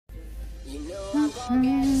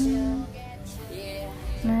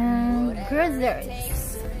Groceries.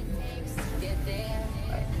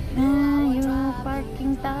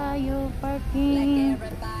 Parking tayo, parking.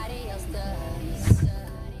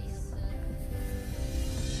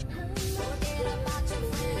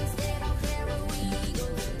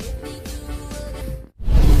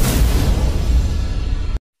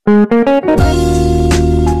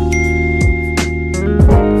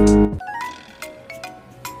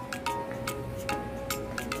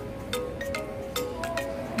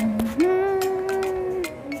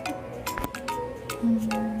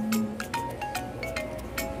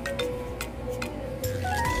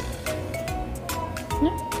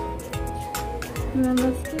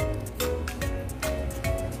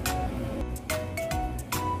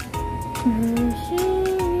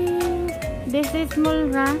 This is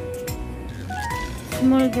small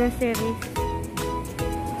groceries.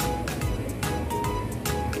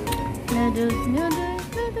 Noodles.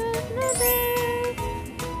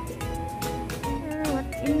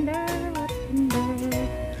 What's in there?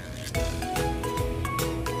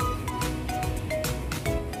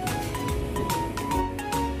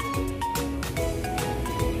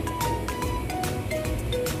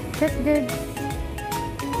 That's good.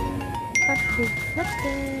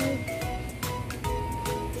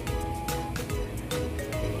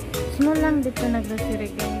 Small lang dito na grocery,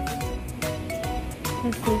 guys.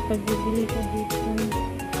 Kasi pagbibili ka dito,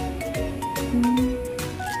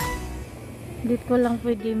 dito lang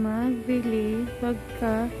pwede magbili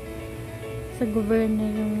pagka sa gobyerno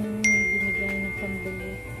yung binigay ng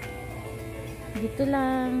pambili. Dito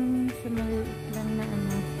lang sa maliit lang na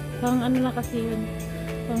pang lang kasi yun,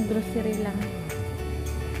 pang grocery lang.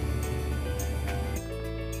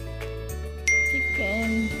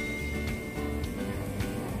 Chicken.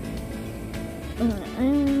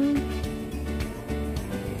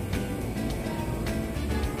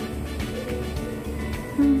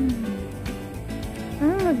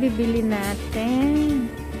 Mabibili natin.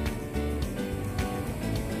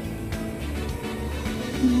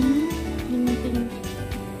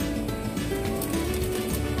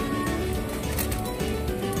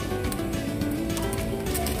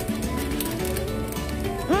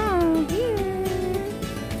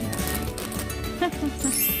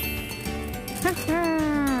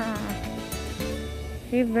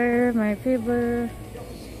 My favorite.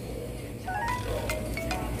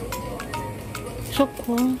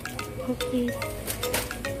 Choco cookies.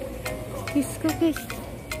 These cookies.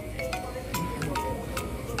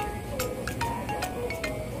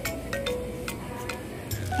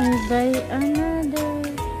 I buy another.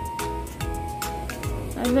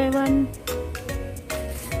 I buy one.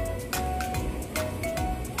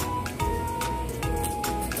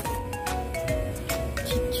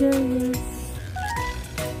 Cheers.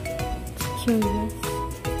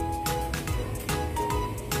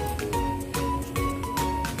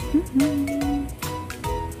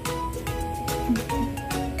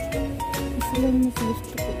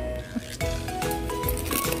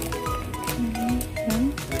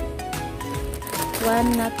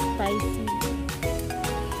 One not spicy.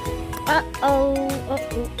 Uh-oh.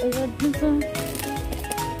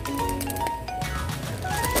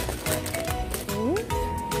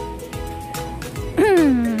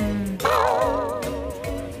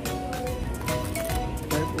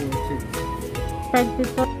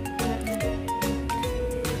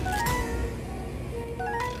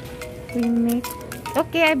 We make.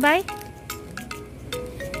 Okay, I buy.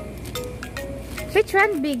 Which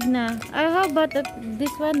one big na? How about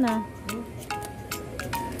this one na?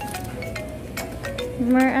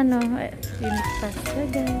 More simple pasta,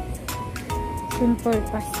 guys. Simple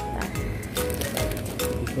pasta.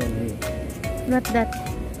 What that?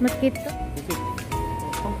 Mosquito?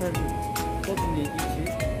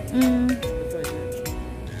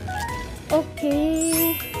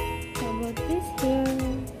 Okay. How about this here?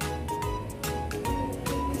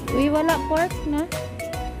 Wala pork na?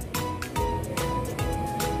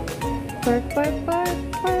 Pork.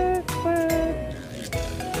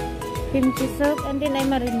 Kimchi soup, and then I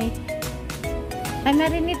marinate. I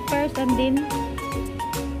marinate first and then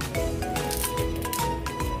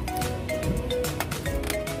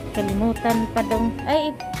kalimutan pa dong.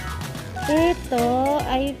 Ay, ito,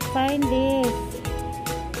 I find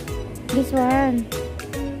this one.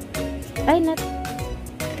 Ay, not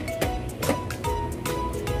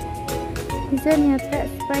this one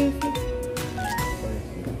yata spicy.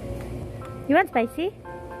 You want spicy?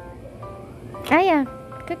 Ah, yeah.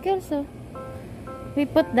 Cook also. We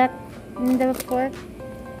put that in the pork.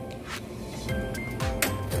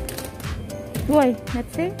 Why? Not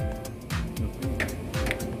see?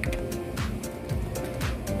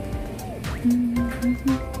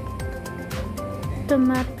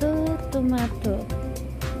 Tomato.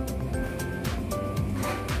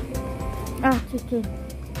 Ah, chicken.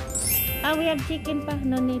 Ah, we have chicken pa.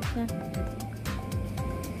 No need na.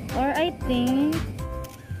 Or I think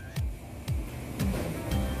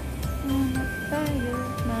tayo.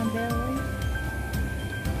 Mabel.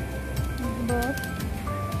 But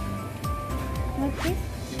what's this?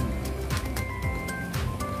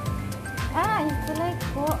 Ah, it's like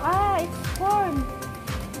corn. Ah, it's corn.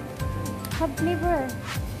 Have liver.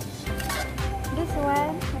 This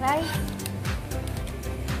one, rice.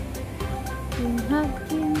 You have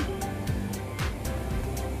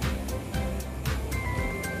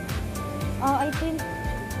oh, I think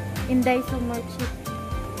Inday so more cheap.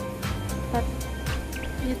 But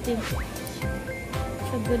you think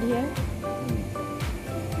so good here?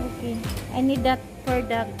 Okay, I need that for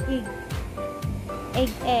the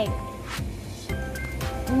egg.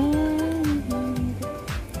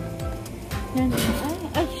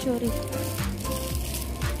 Ay, sorry.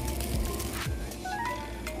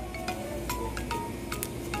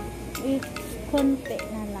 It's konti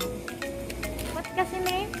na lang. What kasi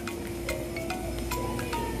name?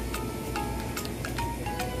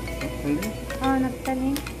 Oh,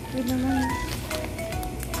 nagtanim. Wait naman.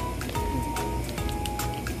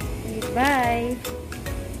 Okay, bye.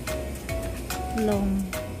 Long.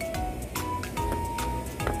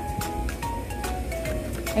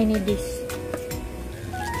 I need this.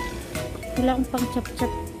 Wala akong pang chop-chop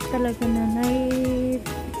talaga na knife.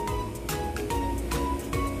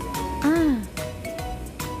 Ah!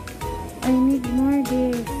 I need more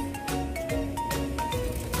this.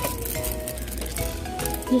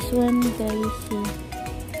 This one, guys. See.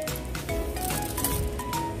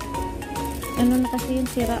 Ano na kasi yung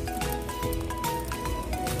sira?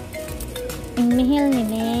 Ang mihil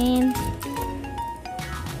ninin.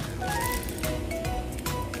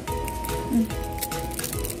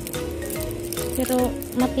 Pero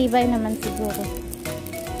matibay naman siguro.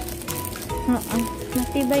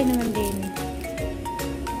 Matibay naman din.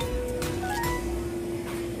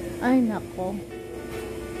 Ay nako.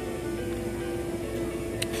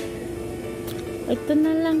 Ito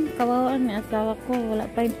na lang. Kawawa may asawa ko. Wala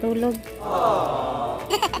pa yung tulog.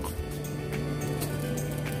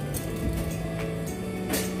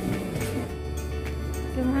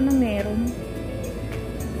 Kung ano meron?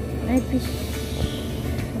 Ay fish.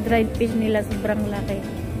 Dried fish nila sobrang laki.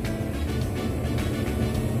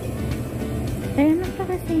 Ayan na pa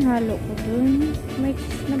kasing halo ko dun. May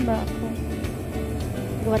cheese na ba ako?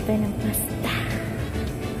 Gawa tayo ng pasta.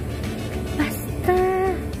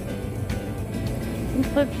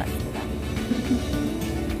 Simple pasta.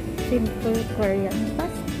 Simple Korean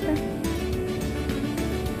pasta.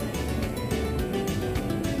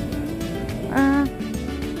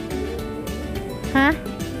 Ha?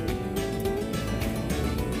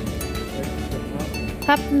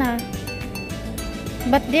 Half na.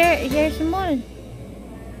 But they're small.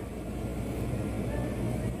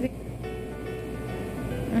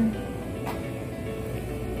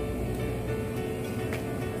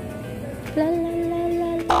 La la la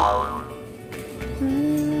la la.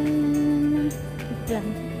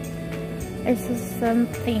 This is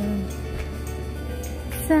something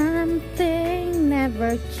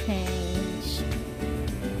never change.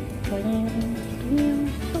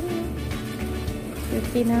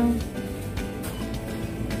 You know,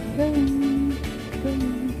 guys.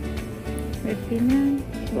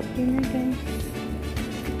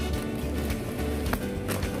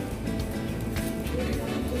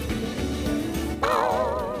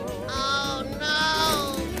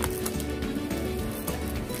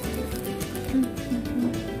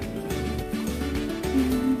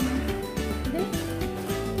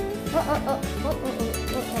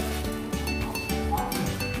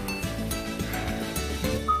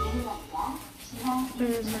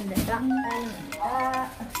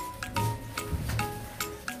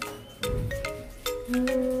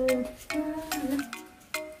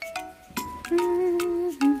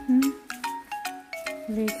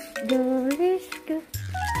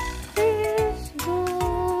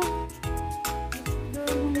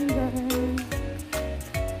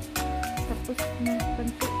 Tapos na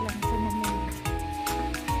konti lang sa namin.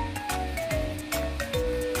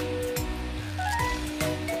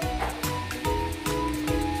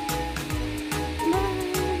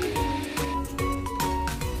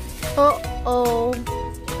 Oh.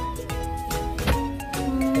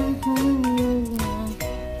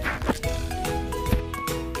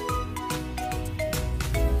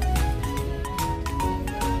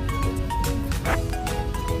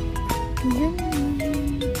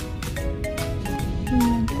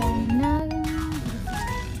 Yan tayo na.